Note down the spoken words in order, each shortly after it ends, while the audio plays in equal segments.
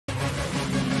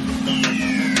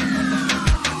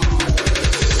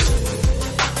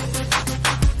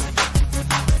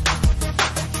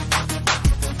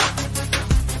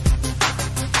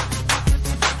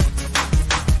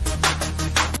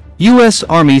U.S.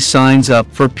 Army signs up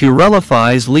for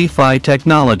pureLiFi's LiFi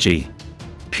technology.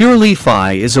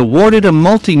 pureLiFi is awarded a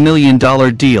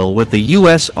multi-million-dollar deal with the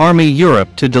U.S. Army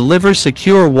Europe to deliver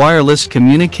secure wireless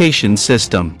communication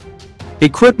system.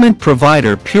 Equipment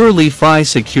provider pureLiFi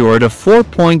secured a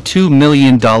 $4.2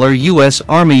 million U.S.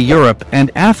 Army Europe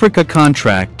and Africa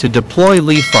contract to deploy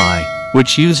LiFi,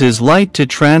 which uses light to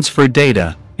transfer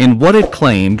data, in what it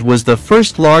claimed was the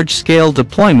first large-scale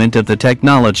deployment of the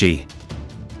technology.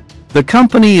 The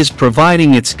company is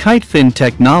providing its Kitefin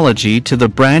technology to the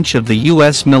branch of the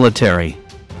U.S. military.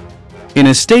 In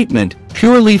a statement,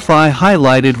 pureLiFi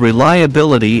highlighted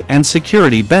reliability and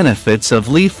security benefits of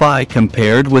LiFi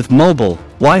compared with mobile,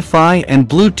 Wi-Fi and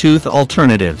Bluetooth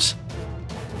alternatives.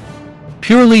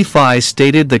 pureLiFi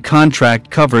stated the contract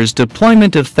covers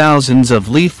deployment of thousands of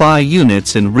LiFi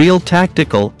units in real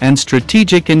tactical and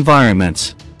strategic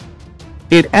environments.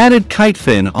 It added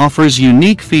Kitefin offers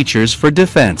unique features for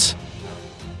defense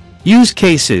use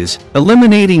cases,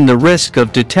 eliminating the risk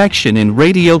of detection in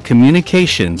radio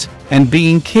communications, and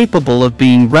being capable of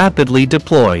being rapidly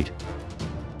deployed.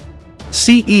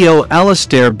 CEO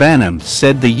Alastair Banham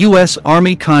said the U.S.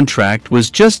 Army contract was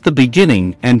just the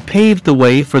beginning and paved the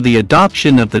way for the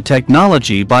adoption of the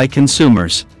technology by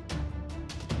consumers.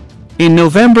 In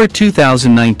November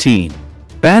 2019,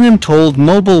 Banham told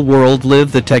Mobile World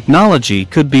Live the technology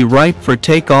could be ripe for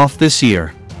takeoff this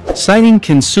year, citing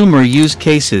consumer use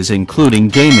cases including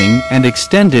gaming and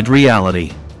extended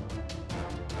reality.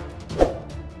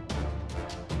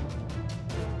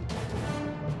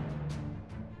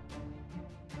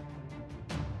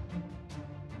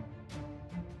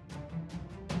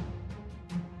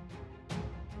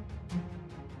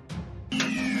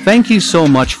 Thank you so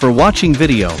much for watching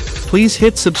video. Please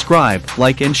hit subscribe,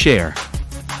 like and share.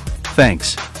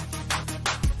 Thanks.